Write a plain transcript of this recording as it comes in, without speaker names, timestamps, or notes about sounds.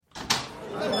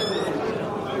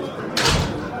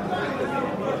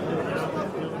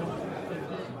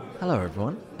Hello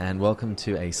everyone, and welcome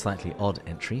to a slightly odd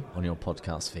entry on your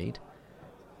podcast feed.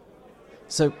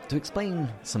 So, to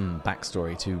explain some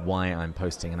backstory to why I'm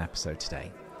posting an episode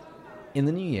today, in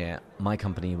the new year, my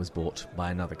company was bought by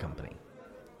another company.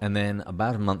 And then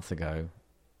about a month ago,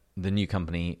 the new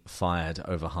company fired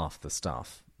over half the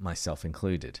staff, myself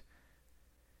included.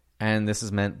 And this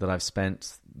has meant that I've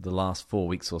spent the last 4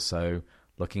 weeks or so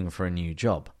looking for a new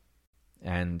job.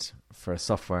 And for a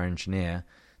software engineer,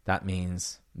 that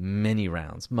means many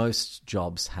rounds. Most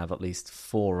jobs have at least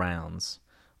 4 rounds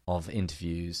of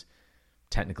interviews,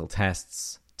 technical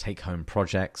tests, take-home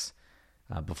projects,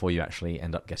 before you actually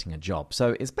end up getting a job.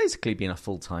 So it's basically been a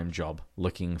full-time job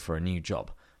looking for a new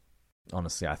job.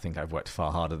 Honestly, I think I've worked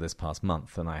far harder this past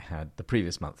month than I had the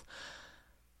previous month.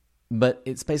 But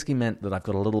it's basically meant that I've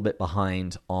got a little bit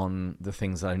behind on the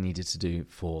things that I needed to do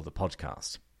for the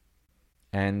podcast.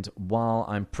 And while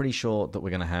I'm pretty sure that we're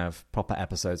going to have proper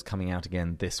episodes coming out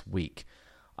again this week,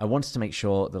 I wanted to make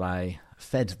sure that I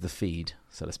fed the feed,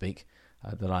 so to speak,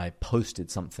 that I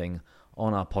posted something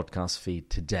on our podcast feed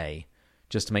today,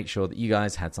 just to make sure that you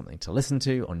guys had something to listen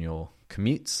to on your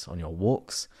commutes, on your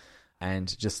walks,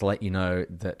 and just to let you know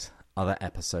that other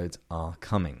episodes are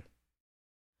coming.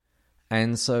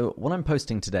 And so what I'm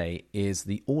posting today is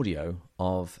the audio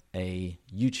of a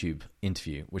YouTube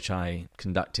interview, which I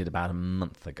conducted about a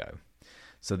month ago.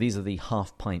 So these are the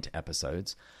Half Pint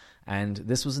episodes, and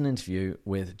this was an interview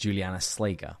with Julianna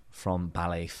Slager from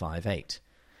Ballet 5/8.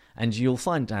 And you'll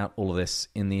find out all of this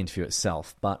in the interview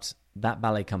itself, but that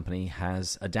ballet company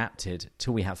has adapted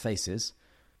Till We Have Faces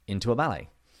into a ballet.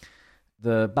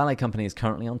 The ballet company is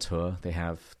currently on tour. They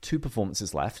have 2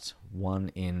 performances left, one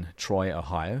in Troy,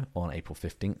 Ohio on April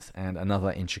 15th and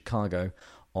another in Chicago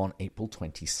on April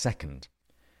 22nd.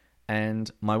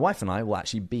 And my wife and I will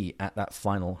actually be at that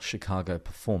final Chicago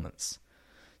performance.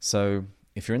 So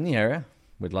if you're in the area,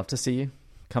 we'd love to see you.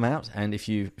 Come out, and if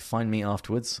you find me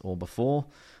afterwards or before,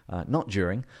 not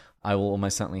during, I will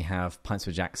almost certainly have Pints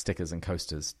with Jack stickers and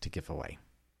coasters to give away.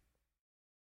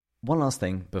 One last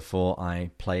thing before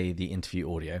I play the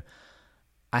interview audio.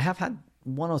 I have had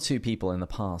 1 or 2 people in the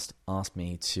past ask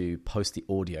me to post the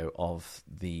audio of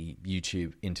the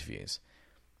YouTube interviews.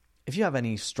 If you have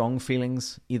any strong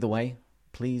feelings either way,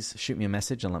 please shoot me a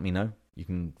message and let me know. You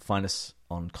can find us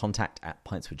on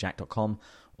contact@pintswithjack.com,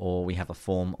 or we have a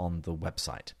form on the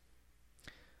website.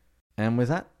 And with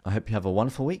that, I hope you have a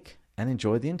wonderful week and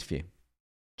enjoy the interview.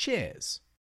 Cheers!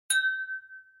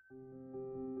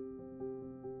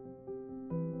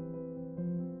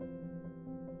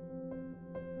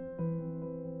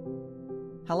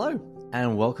 Hello,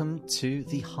 and welcome to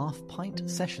the Half Pint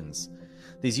sessions.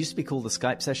 These used to be called the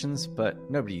Skype sessions, but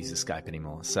nobody uses Skype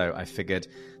anymore. So I figured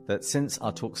that since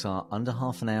our talks are under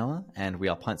half an hour and we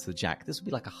are Pints with Jack, this would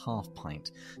be like a half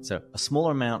pint. So a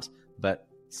smaller amount, but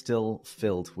still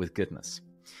filled with goodness.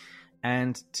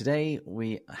 And today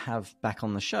we have back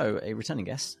on the show a returning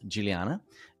guest, Julianna,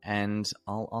 and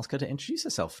I'll ask her to introduce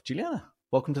herself. Julianna,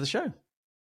 welcome to the show.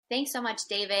 Thanks so much,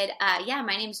 David.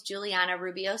 My name's Julianna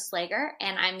Slager,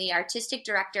 and I'm the artistic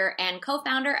director and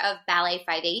co-founder of Ballet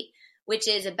 5/8, which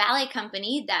is a ballet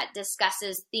company that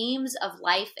discusses themes of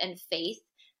life and faith,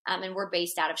 and we're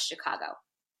based out of Chicago.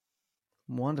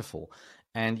 Wonderful.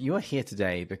 And you are here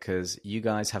today because you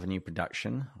guys have a new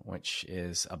production, which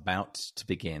is about to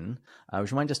begin.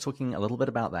 Would you mind just talking a little bit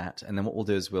about that? And then what we'll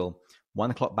do is we'll wind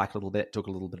the clock back a little bit, talk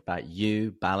a little bit about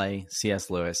you, ballet, C.S.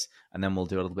 Lewis, and then we'll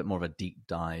do a little bit more of a deep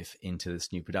dive into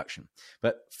this new production.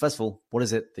 But first of all, what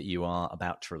is it that you are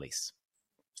about to release?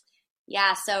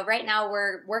 Yeah, so right now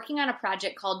we're working on a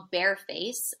project called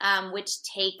BareFace, which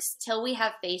takes Till We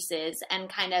Have Faces and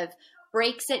kind of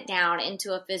breaks it down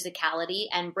into a physicality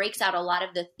and breaks out a lot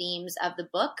of the themes of the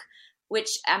book, which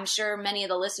I'm sure many of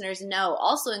the listeners know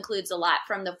also includes a lot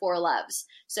from the 4 Loves.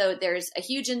 So there's a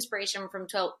huge inspiration from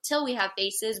Till We Have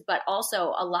Faces, but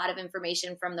also a lot of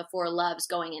information from the 4 Loves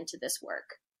going into this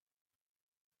work.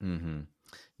 Mm-hmm.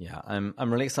 Yeah, I'm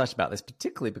really excited about this,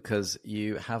 particularly because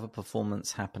you have a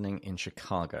performance happening in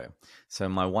Chicago. So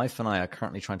my wife and I are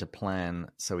currently trying to plan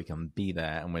so we can be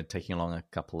there, and we're taking along a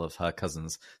couple of her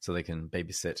cousins so they can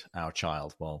babysit our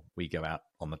child while we go out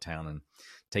on the town and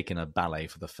take in a ballet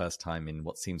for the first time in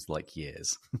what seems like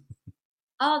years.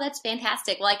 Oh, that's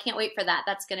fantastic. Well, I can't wait for that.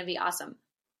 That's going to be awesome.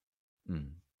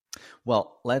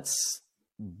 Well, let's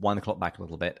wind the clock back a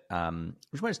little bit. Would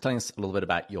you mind just telling us a little bit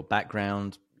about your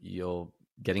background, your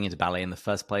getting into ballet in the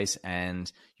first place,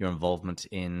 and your involvement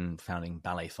in founding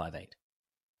Ballet 5/8?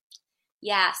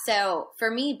 Yeah, so for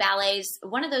me, ballet's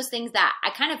one of those things that I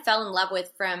kind of fell in love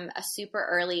with from a super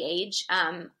early age.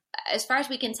 As far as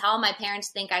we can tell, my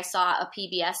parents think I saw a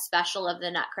PBS special of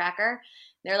the Nutcracker,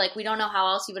 They're like, we don't know how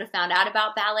else you would have found out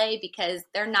about ballet because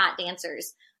they're not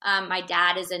dancers. My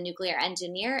dad is a nuclear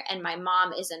engineer and my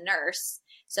mom is a nurse.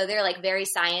 So they're like very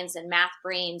science and math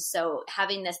brains. So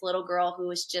having this little girl who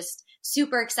was just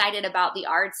super excited about the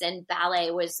arts and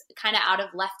ballet was kind of out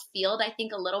of left field, I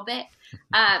think, a little bit.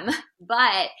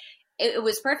 But it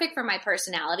was perfect for my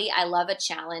personality. I love a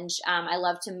challenge. I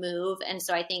love to move. And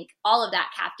so I think all of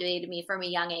that captivated me from a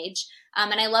young age.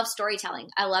 And I love storytelling.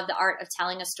 I love the art of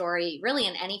telling a story really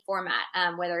in any format,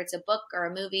 whether it's a book or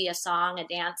a movie, a song, a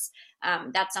dance.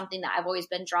 That's something that I've always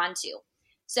been drawn to.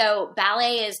 So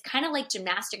ballet is kind of like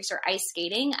gymnastics or ice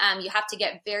skating. You have to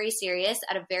get very serious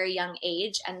at a very young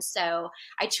age. And so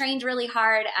I trained really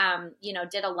hard,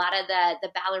 did a lot of the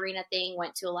ballerina thing,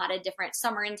 went to a lot of different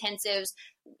summer intensives,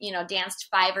 danced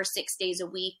 5 or 6 days a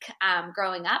week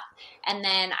growing up. And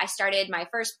then I started my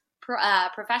first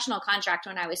professional contract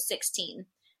when I was 16.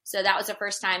 So that was the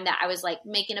first time that I was like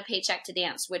making a paycheck to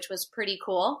dance, which was pretty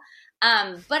cool.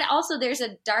 But also there's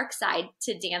a dark side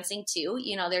to dancing too.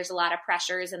 There's a lot of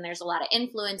pressures and there's a lot of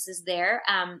influences there,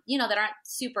 that aren't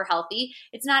super healthy.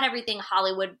 It's not everything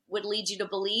Hollywood would lead you to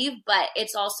believe, but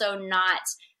it's also not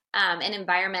an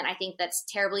environment I think that's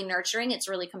terribly nurturing. It's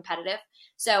really competitive.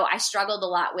 So I struggled a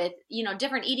lot with,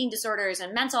 different eating disorders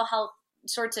and mental health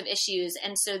sorts of issues.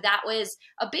 And so that was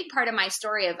a big part of my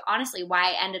story of honestly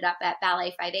why I ended up at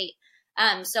Ballet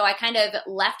 5/8. So I kind of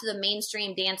left the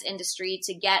mainstream dance industry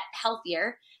to get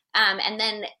healthier. And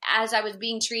then as I was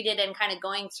being treated and kind of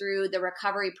going through the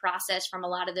recovery process from a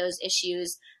lot of those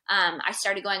issues, I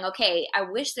started going, okay, I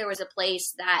wish there was a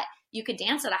place that you could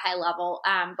dance at a high level,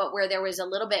 but where there was a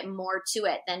little bit more to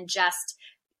it than just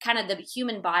kind of the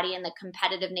human body and the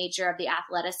competitive nature of the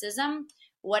athleticism.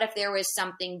 What if there was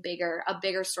something bigger, a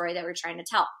bigger story that we're trying to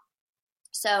tell?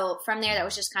 So from there, that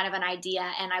was just kind of an idea.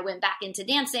 And I went back into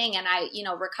dancing and I,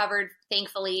 recovered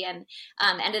thankfully and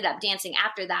ended up dancing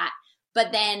after that.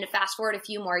 But then fast forward a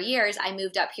few more years, I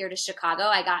moved up here to Chicago.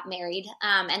 I got married.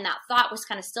 And that thought was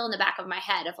kind of still in the back of my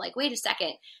head of like, wait a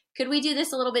second, could we do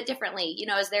this a little bit differently?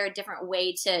 Is there a different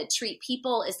way to treat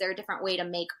people? Is there a different way to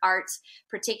make art,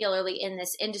 particularly in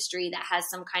this industry that has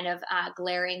some kind of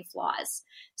glaring flaws?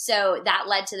 So that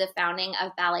led to the founding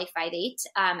of Ballet 5/8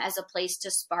 as a place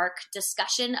to spark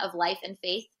discussion of life and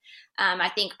faith. I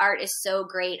think art is so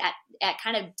great at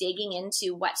kind of digging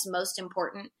into what's most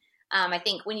important. I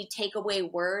think when you take away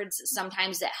words,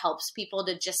 sometimes it helps people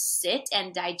to just sit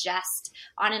and digest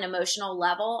on an emotional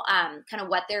level, kind of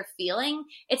what they're feeling.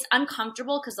 It's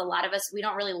uncomfortable because a lot of us, we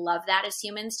don't really love that as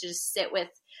humans to just sit with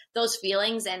those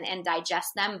feelings and digest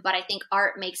them. But I think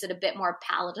art makes it a bit more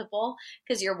palatable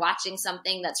because you're watching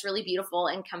something that's really beautiful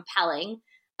and compelling.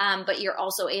 But you're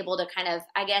also able to kind of,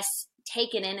 I guess,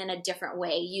 take it in a different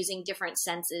way using different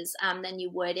senses than you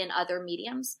would in other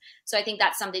mediums. So I think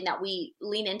that's something that we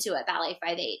lean into at Ballet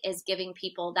 5/8 is giving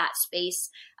people that space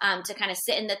to kind of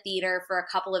sit in the theater for a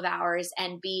couple of hours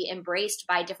and be embraced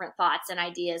by different thoughts and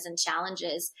ideas and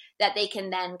challenges that they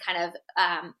can then kind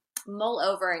of mull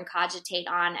over and cogitate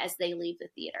on as they leave the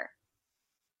theater.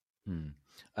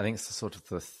 I think it's the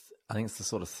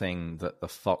sort of thing that the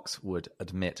fox would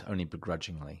admit only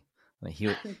begrudgingly.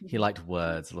 He liked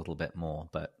words a little bit more,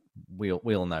 but we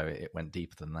all know it went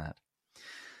deeper than that.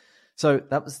 So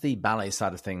that was the ballet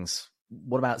side of things.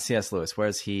 What about C.S. Lewis? Where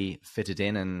has he fitted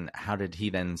in, and how did he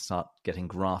then start getting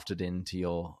grafted into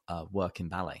your work in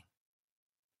ballet?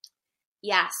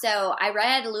 Yeah, so I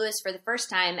read Lewis for the first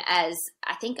time as,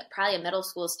 I think, probably a middle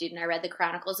school student. I read the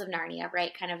Chronicles of Narnia,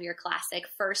 right? Kind of your classic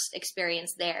first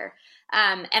experience there.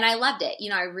 And I loved it.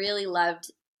 I really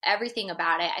loved everything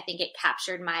about it. I think it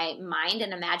captured my mind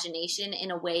and imagination in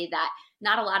a way that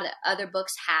not a lot of the other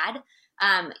books had.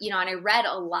 And I read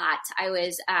a lot.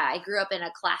 I grew up in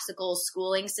a classical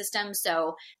schooling system.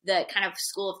 So the kind of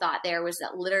school of thought there was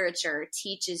that literature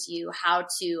teaches you how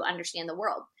to understand the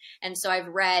world. And so I've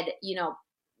read,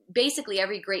 basically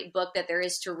every great book that there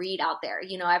is to read out there,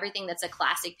 everything that's a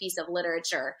classic piece of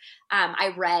literature,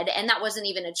 I read, and that wasn't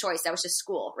even a choice. That was just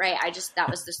school, right? That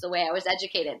was just the way I was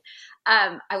educated.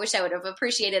 I wish I would have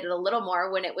appreciated it a little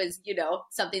more when it was,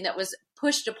 something that was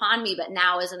pushed upon me. But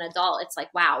now as an adult, it's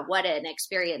like, wow, what an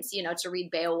experience, to read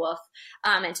Beowulf,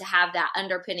 and to have that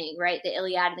underpinning, right? The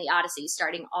Iliad and the Odyssey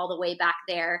starting all the way back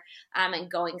there, and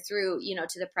going through,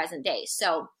 to the present day.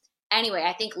 So anyway,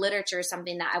 I think literature is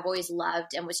something that I've always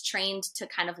loved and was trained to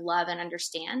kind of love and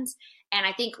understand. And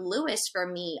I think Lewis, for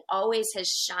me, always has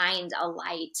shined a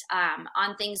light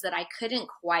on things that I couldn't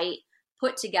quite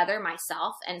put together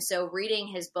myself. And so reading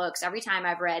his books, every time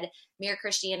I've read Mere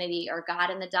Christianity or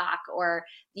God in the Dock or,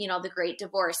 The Great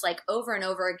Divorce, like over and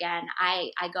over again,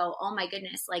 I go, oh my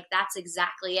goodness, like that's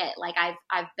exactly it. Like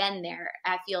I've been there.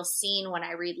 I feel seen when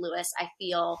I read Lewis. I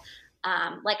feel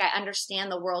like I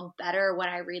understand the world better when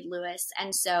I read Lewis.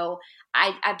 And so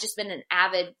I've just been an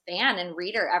avid fan and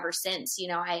reader ever since.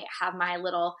 I have my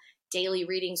little daily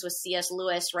readings with C.S.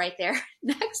 Lewis right there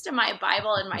next to my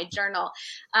Bible and my journal.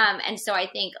 And so I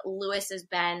think Lewis has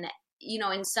been,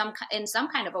 in some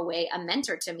kind of a way, a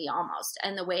mentor to me almost,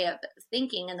 and the way of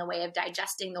thinking and the way of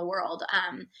digesting the world.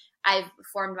 I've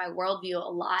formed my worldview a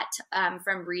lot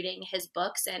from reading his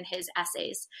books and his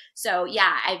essays. So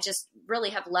yeah, I just really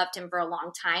have loved him for a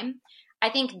long time. I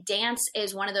think dance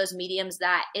is one of those mediums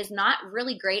that is not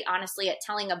really great, honestly, at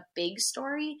telling a big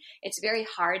story. It's very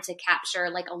hard to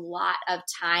capture like a lot of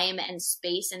time and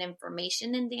space and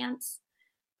information in dance.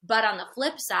 But on the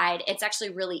flip side, it's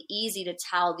actually really easy to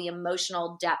tell the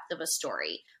emotional depth of a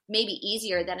story, maybe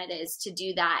easier than it is to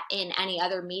do that in any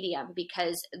other medium,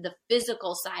 because the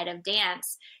physical side of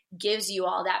dance gives you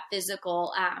all that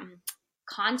physical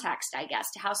context, I guess,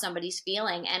 to how somebody's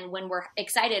feeling. And when we're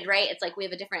excited, right, it's like we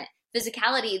have a different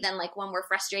physicality than like when we're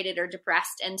frustrated or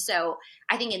depressed. And so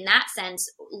I think in that sense,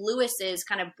 Lewis's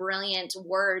kind of brilliant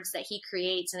words that he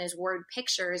creates and his word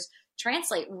pictures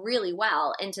translate really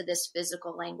well into this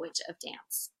physical language of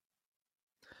dance.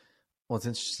 What's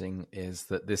interesting is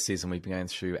that this season we've been going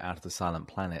through Out of the Silent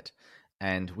Planet,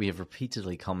 and we have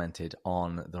repeatedly commented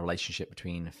on the relationship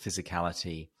between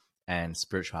physicality and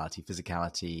spirituality,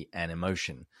 physicality and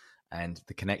emotion, and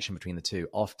the connection between the two,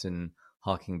 often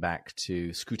harking back to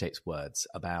Screwtape's words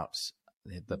about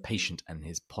the patient and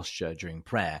his posture during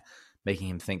prayer, making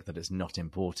him think that it's not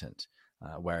important,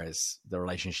 whereas the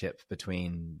relationship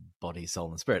between body,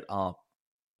 soul, and spirit are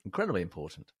incredibly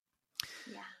important.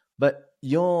 Yeah. But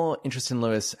your interest in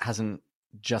Lewis hasn't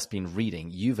just been reading.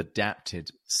 You've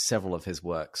adapted several of his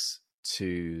works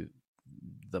to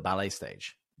the ballet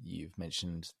stage. You've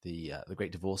mentioned the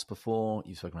Great Divorce before.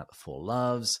 You've spoken about The Four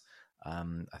Loves.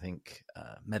 I think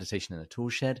Meditation in a Tool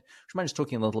Shed. Would you mind just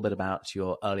talking a little bit about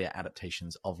your earlier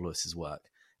adaptations of Lewis's work,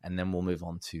 and then we'll move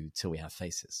on to Till We Have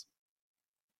Faces.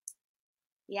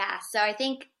 Yeah, so I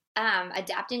think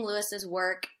adapting Lewis's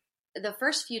work, the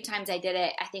first few times I did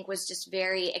it, I think was just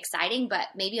very exciting, but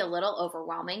maybe a little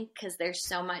overwhelming because there's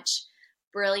so much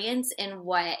brilliance in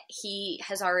what he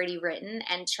has already written,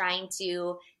 and trying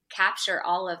to capture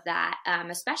all of that,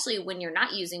 especially when you're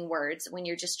not using words, when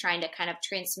you're just trying to kind of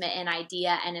transmit an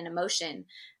idea and an emotion,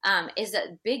 is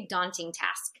a big daunting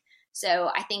task. So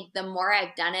I think the more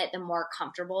I've done it, the more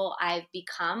comfortable I've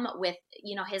become with,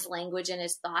 his language and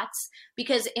his thoughts,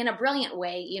 because in a brilliant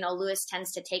way, Lewis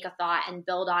tends to take a thought and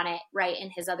build on it, right, in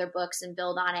his other books and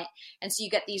build on it. And so you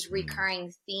get these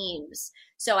recurring themes.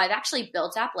 So I've actually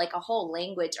built up like a whole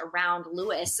language around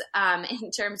Lewis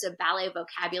in terms of ballet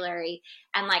vocabulary,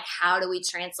 and like how do we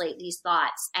translate these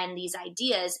thoughts and these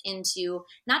ideas into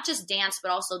not just dance,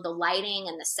 but also the lighting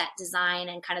and the set design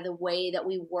and kind of the way that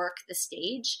we work the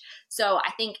stage. So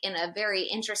I think in a very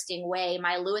interesting way,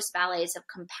 my Lewis ballets have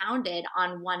compounded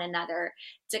on one another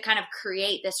to kind of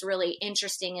create this really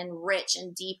interesting and rich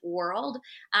and deep world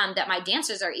that my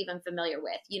dancers are even familiar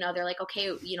with. They're like,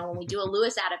 okay, when we do a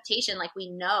Lewis adaptation, like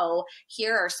we know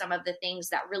here are some of the things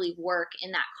that really work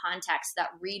in that context that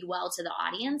read well to the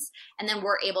audience. And then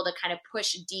we're able to kind of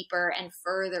push deeper and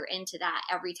further into that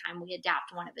every time we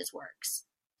adapt one of his works.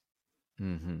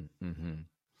 Mm-hmm, mm-hmm.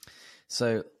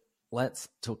 So let's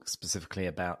talk specifically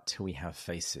about Till We Have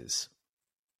Faces.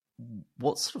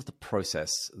 What's sort of the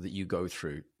process that you go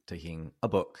through taking a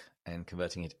book and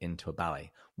converting it into a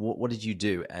ballet? What did you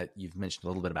do? You've mentioned a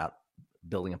little bit about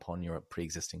building upon your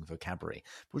pre-existing vocabulary.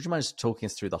 But would you mind just talking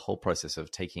us through the whole process of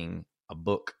taking a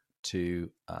book to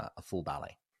a full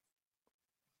ballet?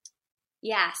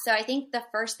 Yeah, so I think the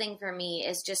first thing for me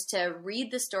is just to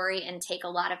read the story and take a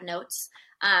lot of notes.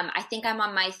 I think I'm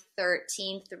on my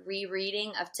 13th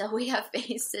rereading of Till We Have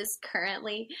Faces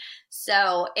currently.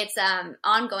 So it's an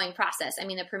ongoing process. I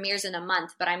mean, it premieres in a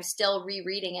month, but I'm still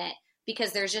rereading it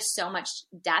because there's just so much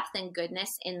depth and goodness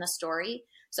in the story.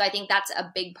 So I think that's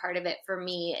a big part of it for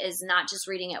me, is not just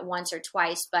reading it once or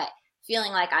twice, but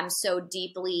feeling like I'm so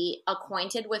deeply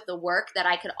acquainted with the work that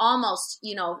I could almost,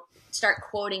 start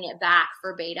quoting it back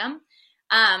verbatim.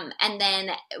 And then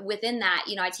within that,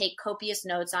 I take copious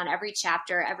notes on every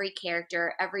chapter, every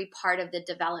character, every part of the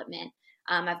development.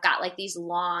 I've got like these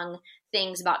long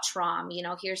things about Trom,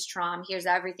 here's Trom, here's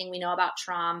everything we know about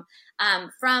Trom,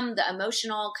 from the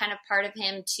emotional kind of part of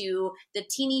him to the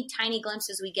teeny tiny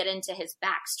glimpses we get into his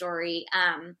backstory,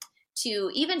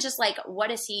 to even just like, what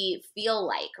does he feel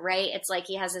like, right? It's like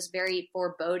he has this very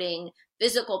foreboding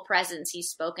physical presence. He's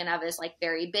spoken of as like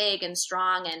very big and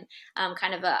strong and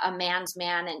kind of a man's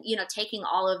man, and, you know, taking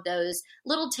all of those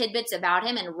little tidbits about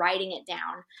him and writing it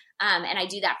down. And I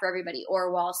do that for everybody: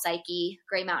 Orwell, Psyche,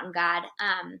 Gray Mountain God.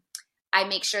 I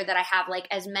make sure that I have like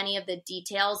as many of the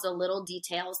details, the little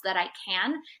details that I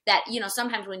can, that, you know,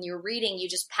 sometimes when you're reading, you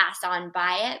just pass on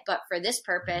by it. But for this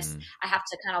purpose, I have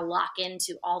to kind of lock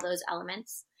into all those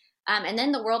elements. And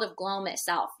then the world of Gloam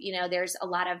itself, you know, there's a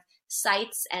lot of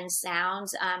sights and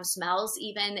sounds, smells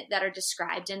even, that are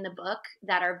described in the book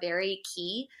that are very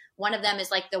key. One of them is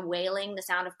like the wailing, the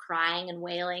sound of crying and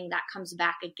wailing that comes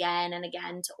back again and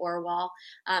again to Orwell.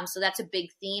 So that's a big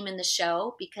theme in the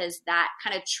show, because that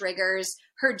kind of triggers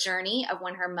her journey of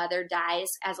when her mother dies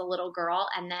as a little girl.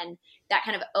 And then that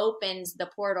kind of opens the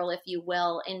portal, if you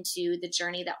will, into the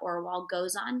journey that Orwell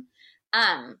goes on.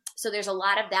 So there's a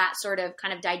lot of that sort of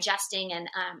kind of digesting, and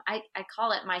I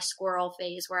call it my squirrel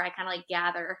phase, where I kind of like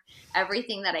gather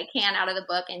everything that I can out of the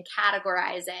book and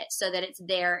categorize it so that it's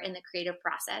there in the creative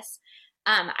process.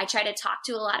 I try to talk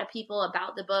to a lot of people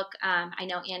about the book. I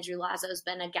know Andrew Lazo's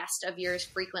been a guest of yours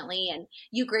frequently, and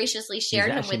you graciously shared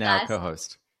him with us. He's actually now a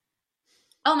co-host.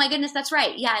 Oh my goodness, that's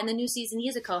right. Yeah, in the new season,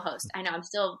 he's a co-host. I know, I'm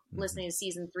still listening to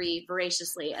season 3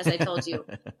 voraciously, as I told you,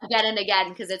 again and again,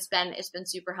 because it's been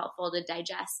super helpful to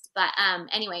digest. But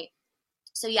anyway,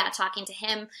 so yeah, talking to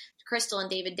him, Crystal and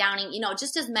David Downing, you know,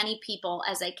 just as many people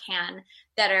as I can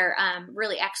that are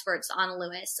really experts on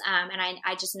Lewis. And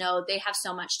I just know they have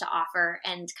so much to offer,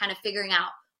 and kind of figuring out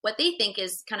what they think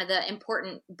is kind of the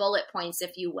important bullet points,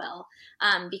 if you will.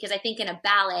 Because I think in a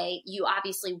ballet, you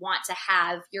obviously want to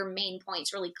have your main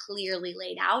points really clearly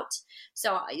laid out.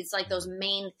 So it's like those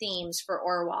main themes for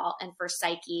Orwell and for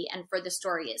Psyche and for the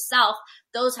story itself,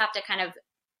 those have to kind of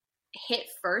hit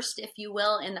first, if you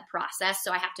will, in the process.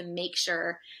 So I have to make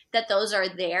sure that those are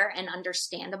there and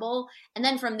understandable. And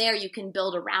then from there, you can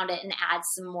build around it and add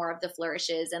some more of the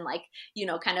flourishes, and like, you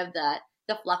know, kind of the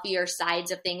fluffier sides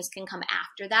of things can come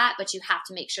after that. But you have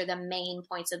to make sure the main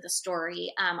points of the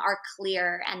story are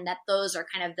clear, and that those are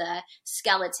kind of the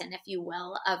skeleton, if you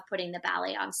will, of putting the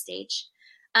ballet on stage.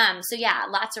 So yeah,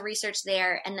 lots of research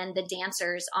there. And then the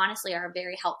dancers honestly are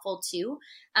very helpful too.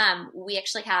 We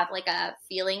actually have like a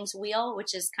feelings wheel,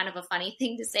 which is kind of a funny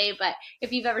thing to say, but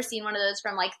if you've ever seen one of those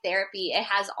from like therapy, it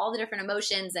has all the different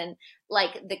emotions, and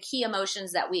like the key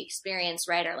emotions that we experience,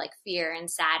 right, are like fear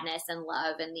and sadness and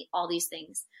love and all these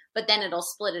things. But then it'll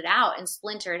split it out and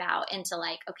splinter it out into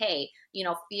like, okay, you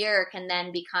know, fear can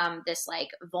then become this like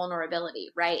vulnerability,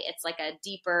 right? It's like a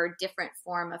deeper, different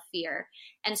form of fear.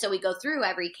 And so we go through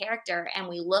every character and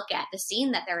we look at the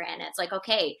scene that they're in. It's like,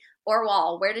 okay,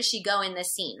 Orwell, where does she go in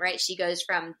this scene, right? She goes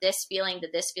from this feeling to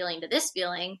this feeling to this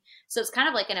feeling. So it's kind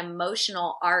of like an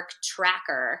emotional arc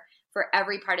tracker for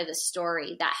every part of the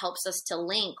story that helps us to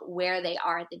link where they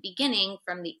are at the beginning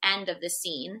from the end of the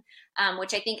scene,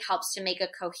 which I think helps to make a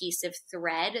cohesive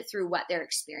thread through what they're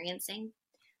experiencing.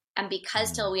 And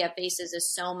because Till We Have Faces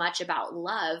is so much about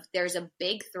love, there's a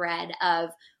big thread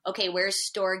of, okay, where's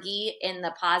Storgi in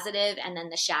the positive and then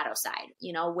the shadow side?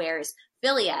 You know, where's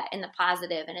Philia in the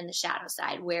positive and in the shadow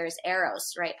side? Where's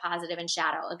Eros, right? Positive and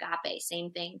shadow, agape,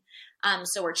 same thing.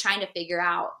 So we're trying to figure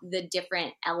out the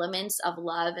different elements of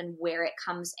love and where it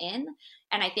comes in.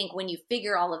 And I think when you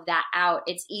figure all of that out,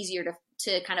 it's easier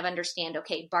to kind of understand,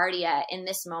 okay, Bardia in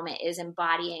this moment is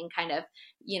embodying kind of,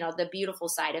 you know, the beautiful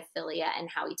side of Philia and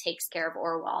how he takes care of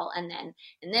Orwell. And then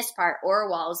in this part,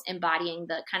 Orwell's embodying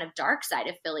the kind of dark side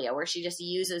of Philia, where she just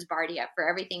uses Bardia for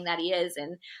everything that he is,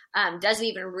 and doesn't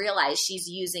even realize she's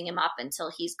using him up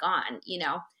until he's gone. You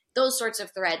know, those sorts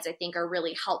of threads I think are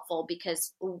really helpful,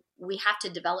 because we have to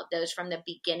develop those from the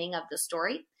beginning of the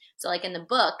story. So like in the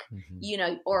book, you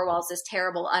know, Orwell's this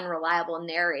terrible, unreliable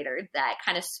narrator that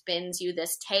kind of spins you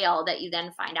this tale that you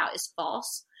then find out is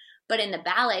false. But in the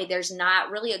ballet, there's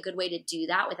not really a good way to do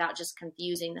that without just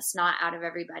confusing the snot out of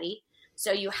everybody.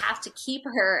 So you have to keep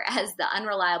her as the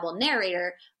unreliable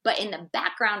narrator, but in the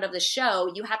background of the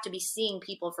show, you have to be seeing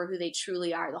people for who they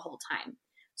truly are the whole time.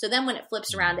 So then when it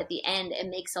flips around at the end, it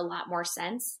makes a lot more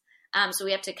sense. So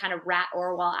we have to kind of rat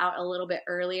Orwell out a little bit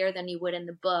earlier than you would in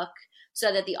the book,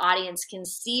 so that the audience can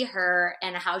see her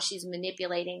and how she's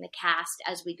manipulating the cast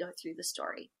as we go through the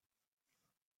story.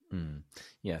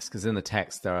 Yes, because in the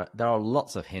text there are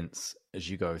lots of hints as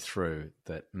you go through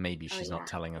that maybe she's not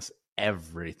telling us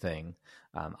everything.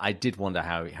 I did wonder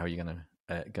how you're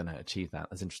gonna achieve that.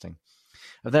 That's interesting.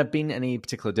 Have there been any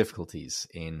particular difficulties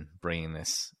in bringing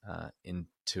this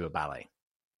into a ballet?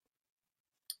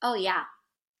 Oh yeah,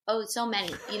 so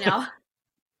many. You know.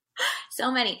 So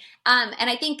many. And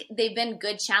I think they've been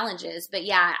good challenges. But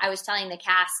yeah, I was telling the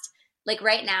cast, like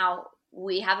right now,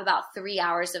 we have about 3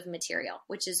 hours of material,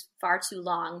 which is far too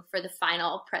long for the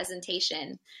final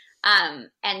presentation.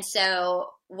 And so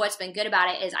what's been good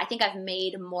about it is I think I've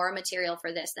made more material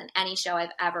for this than any show I've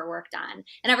ever worked on.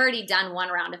 And I've already done one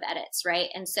round of edits, right?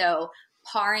 And so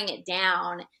paring it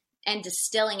down and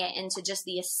distilling it into just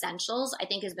the essentials, I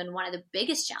think has been one of the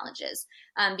biggest challenges.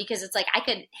 Because it's like I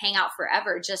could hang out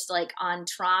forever just like on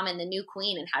Trom and the new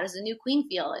queen and how does the new queen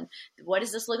feel and what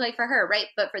does this look like for her, right?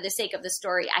 But for the sake of the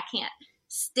story, I can't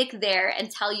stick there and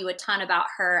tell you a ton about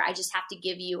her. I just have to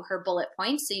give you her bullet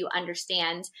points so you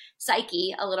understand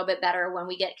Psyche a little bit better when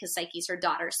we get, because Psyche's her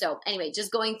daughter. So anyway, just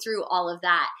going through all of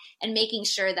that and making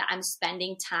sure that I'm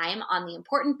spending time on the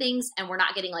important things and we're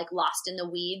not getting like lost in the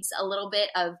weeds a little bit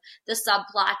of the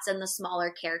subplots and the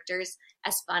smaller characters,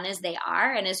 as fun as they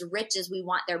are and as rich as we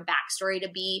want their backstory to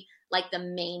be. Like the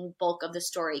main bulk of the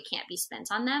story can't be spent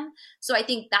on them. So I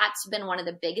think that's been one of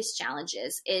the biggest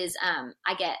challenges is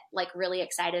I get like really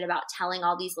excited about telling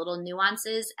all these little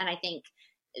nuances. And I think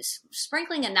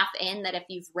sprinkling enough in that if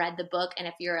you've read the book and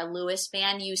if you're a Lewis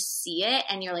fan, you see it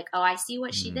and you're like, oh, I see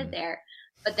what she did there.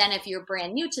 But then if you're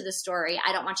brand new to the story,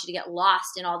 I don't want you to get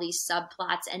lost in all these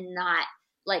subplots and not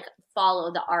like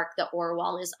follow the arc that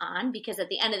Orwell is on, because at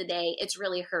the end of the day, it's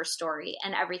really her story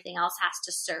and everything else has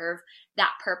to serve that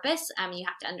purpose. You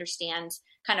have to understand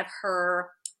kind of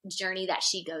her journey that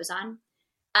she goes on.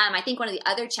 I think one of the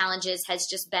other challenges has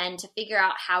just been to figure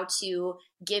out how to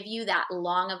give you that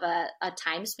long of a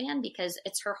time span, because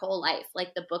it's her whole life.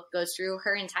 Like the book goes through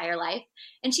her entire life,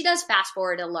 and she does fast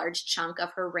forward a large chunk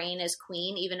of her reign as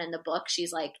queen. Even in the book,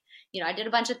 she's like, you know, I did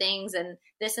a bunch of things and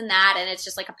this and that. And it's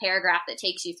just like a paragraph that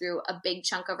takes you through a big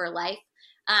chunk of her life.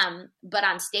 But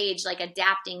on stage, like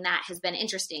adapting that has been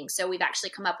interesting. So we've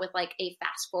actually come up with like a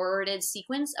fast forwarded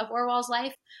sequence of Orwell's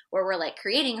life where we're like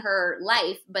creating her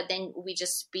life, but then we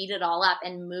just speed it all up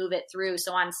and move it through.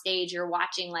 So on stage, you're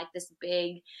watching like this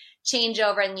big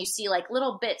changeover and you see like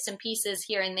little bits and pieces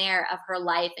here and there of her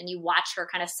life. And you watch her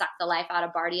kind of suck the life out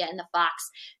of Bardia and the fox,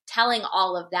 telling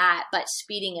all of that, but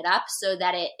speeding it up so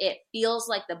that it feels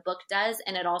like the book does.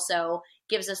 And it also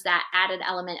gives us that added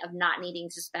element of not needing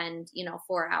to spend,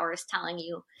 4 hours telling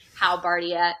you how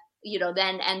Bardia,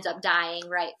 then ends up dying,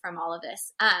 right, from all of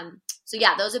this. So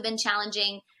yeah, those have been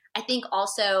challenging. I think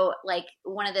also like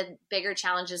one of the bigger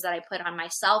challenges that I put on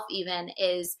myself even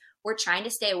is we're trying to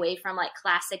stay away from like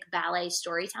classic ballet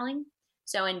storytelling.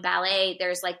 So in ballet,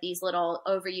 there's like these little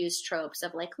overused tropes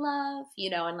of like love,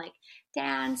 and like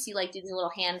dance, you like do these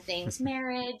little hand things,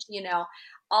 marriage,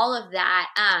 all of that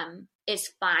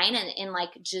is fine. And in like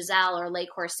Giselle or Le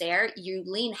Corsaire, you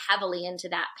lean heavily into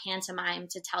that pantomime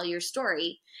to tell your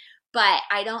story. But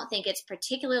I don't think it's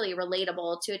particularly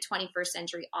relatable to a 21st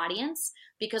century audience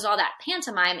because all that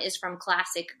pantomime is from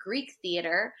classic Greek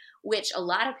theater, which a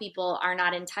lot of people are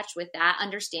not in touch with that,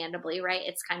 understandably, right?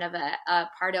 It's kind of a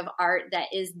part of art that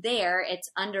is there. It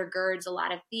undergirds a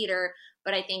lot of theater.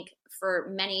 But I think for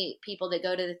many people that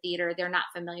go to the theater, they're not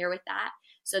familiar with that.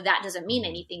 So that doesn't mean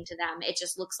anything to them. It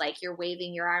just looks like you're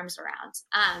waving your arms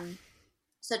around.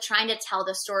 So trying to tell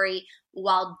the story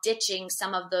while ditching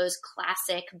some of those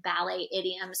classic ballet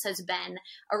idioms has been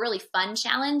a really fun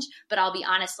challenge. But I'll be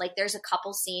honest, like there's a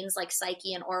couple scenes like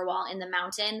Psyche and Orwell in the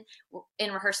mountain.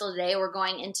 In rehearsal today, we're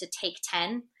going into take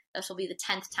 10. This will be the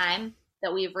 10th time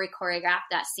that we've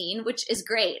re-choreographed that scene, which is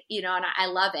great, and I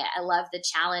love it. I love the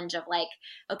challenge of like,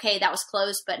 okay, that was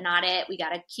close, but not it. We got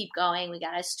to keep going. We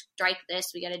got to strike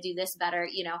this. We got to do this better,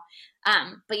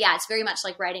 But yeah, it's very much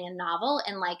like writing a novel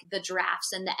and like the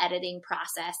drafts and the editing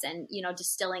process and,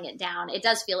 distilling it down. It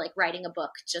does feel like writing a book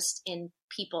just in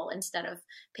people instead of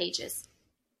pages.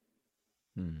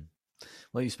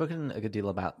 Well, you've spoken a good deal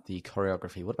about the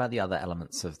choreography. What about the other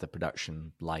elements of the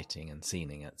production, lighting and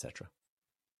scening, etc.?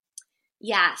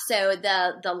 Yeah, so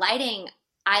the lighting,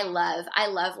 I love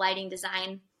lighting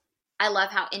design. I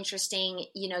love how interesting,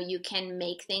 you can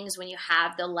make things when you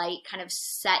have the light kind of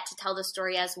set to tell the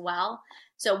story as well.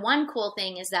 So one cool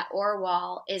thing is that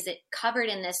Orwell is covered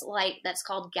in this light that's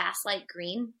called gaslight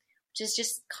green, which is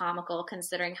just comical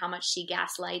considering how much she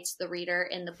gaslights the reader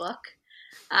in the book.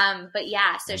 But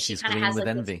yeah, so she kind of has with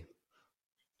like envy.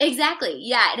 Exactly.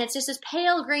 Yeah. And it's just this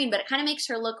pale green, but it kind of makes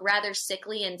her look rather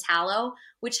sickly and tallow,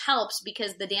 which helps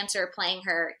because the dancer playing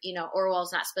her,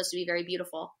 Orwell's not supposed to be very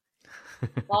beautiful.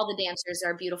 All the dancers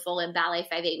are beautiful in Ballet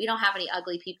 5/8. We don't have any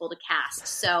ugly people to cast.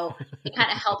 So it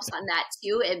kind of helps on that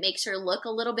too. It makes her look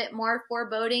a little bit more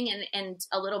foreboding and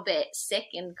a little bit sick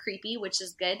and creepy, which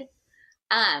is good.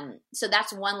 So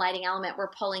that's one lighting element we're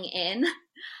pulling in.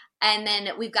 And then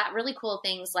we've got really cool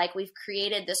things like we've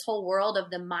created this whole world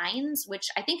of the mines, which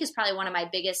I think is probably one of my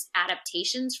biggest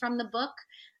adaptations from the book.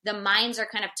 The mines are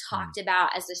kind of talked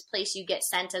about as this place you get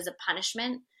sent as a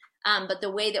punishment. But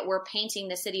the way that we're painting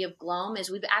the city of Glome is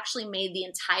we've actually made the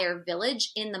entire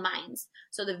village in the mines.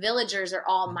 So the villagers are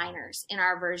all miners in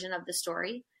our version of the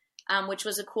story, which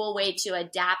was a cool way to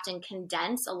adapt and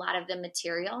condense a lot of the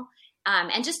material.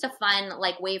 And just a fun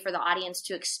way for the audience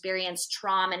to experience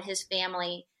Trom and his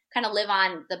family kind of live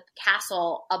on the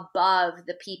castle above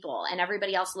the people, and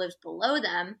everybody else lives below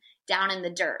them down in the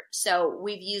dirt. So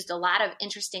we've used a lot of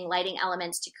interesting lighting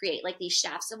elements to create these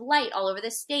shafts of light all over the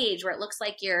stage where it looks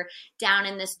like you're down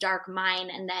in this dark mine.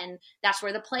 And then that's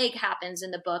where the plague happens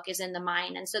in the book, is in the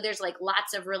mine. And so there's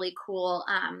lots of really cool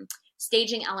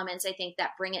staging elements, I think,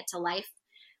 that bring it to life.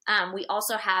 We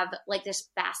also have this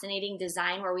fascinating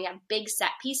design where we have big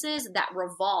set pieces that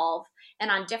revolve, and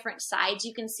on different sides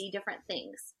you can see different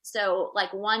things. So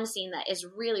one scene that is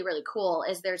really, really cool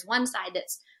is there's one side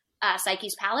that's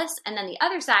Psyche's palace, and then the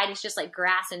other side is just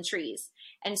grass and trees.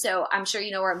 And so I'm sure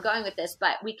you know where I'm going with this,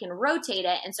 but we can rotate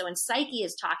it. And so when Psyche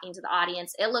is talking to the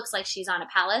audience, it looks like she's on a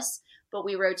palace, but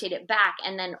we rotate it back,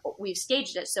 and then we've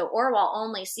staged it so Orwell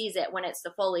only sees it when it's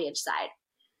the foliage side.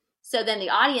 So then the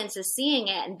audience is seeing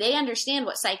it and they understand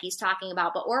what Psyche's talking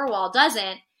about, but Orwell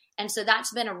doesn't. And so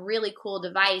that's been a really cool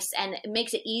device, and it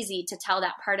makes it easy to tell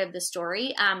that part of the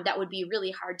story that would be really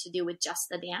hard to do with just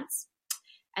the dance.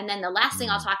 And then the last thing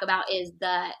I'll talk about is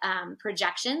the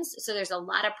projections. So there's a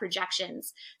lot of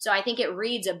projections. So I think it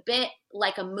reads a bit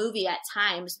like a movie at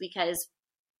times because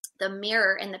the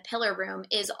mirror in the pillar room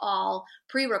is all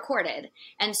pre-recorded.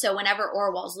 And so whenever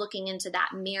Orwell's looking into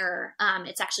that mirror,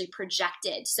 it's actually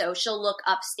projected. So she'll look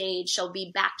upstage, she'll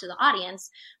be back to the audience,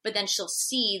 but then she'll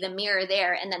see the mirror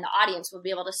there, and then the audience will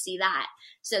be able to see that.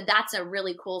 So that's a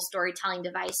really cool storytelling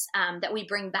device that we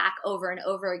bring back over and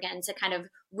over again to kind of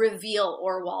reveal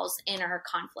Orwell's inner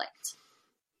conflict.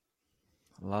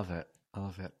 Love it. I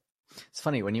love it. It's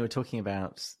funny, when you were talking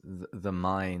about the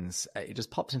mines, it just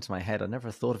popped into my head. I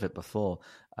never thought of it before,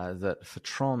 that for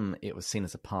Trom, it was seen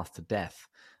as a path to death.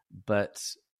 But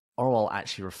Orwell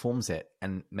actually reforms it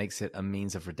and makes it a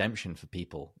means of redemption for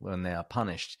people when they are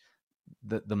punished.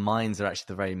 The mines are actually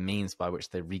the very means by which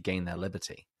they regain their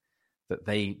liberty. That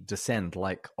they descend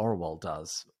like Orwell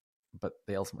does, but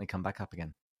they ultimately come back up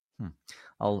again.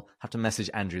 I'll have to message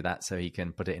Andrew that so he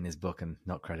can put it in his book and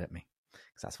not credit me.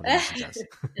 Because that's what he usually does.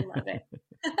 I love it.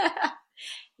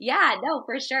 Yeah, no,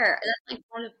 for sure. That's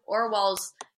one of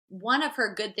Orwell's, one of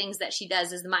her good things that she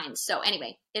does is the mines. So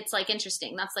anyway, it's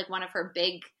interesting. That's one of her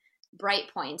big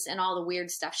bright points and all the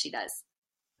weird stuff she does.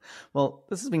 Well,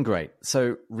 this has been great.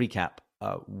 So recap,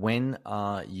 when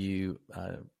are you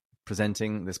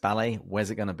presenting this ballet?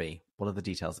 Where's it going to be? What are the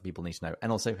details that people need to know?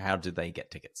 And also, how do they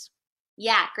get tickets?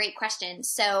 Yeah, great question.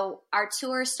 So our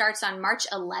tour starts on March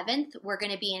 11th. We're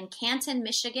going to be in Canton,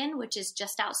 Michigan, which is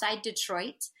just outside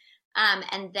Detroit.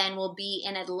 And then we'll be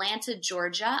in Atlanta,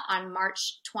 Georgia on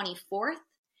March 24th.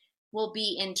 We'll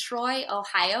be in Troy,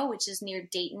 Ohio, which is near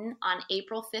Dayton, on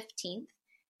April 15th.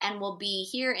 And we'll be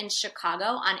here in Chicago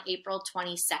on April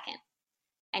 22nd.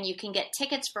 And you can get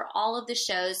tickets for all of the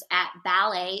shows at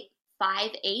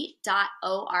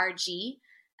ballet58.org.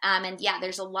 And yeah,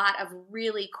 there's a lot of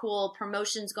really cool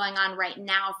promotions going on right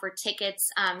now for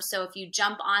tickets. So if you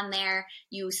jump on there,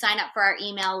 you sign up for our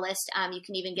email list, you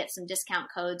can even get some discount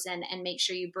codes and make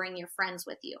sure you bring your friends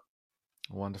with you.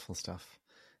 Wonderful stuff.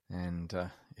 And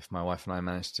if my wife and I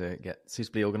manage to get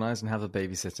suitably organized and have a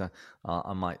babysitter,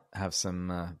 I might have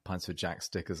some Pints with Jack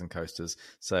stickers and coasters.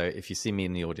 So if you see me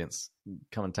in the audience,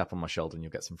 come and tap on my shoulder and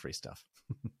you'll get some free stuff.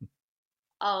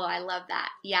 Oh, I love that.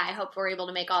 Yeah, I hope we're able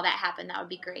to make all that happen. That would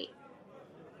be great.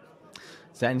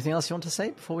 Is there anything else you want to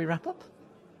say before we wrap up?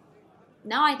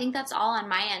 No, I think that's all on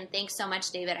my end. Thanks so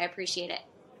much, David. I appreciate it.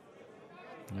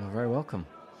 You're very welcome.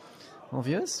 Well,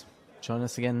 viewers, join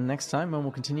us again next time when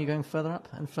we'll continue going further up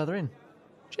and further in.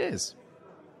 Cheers.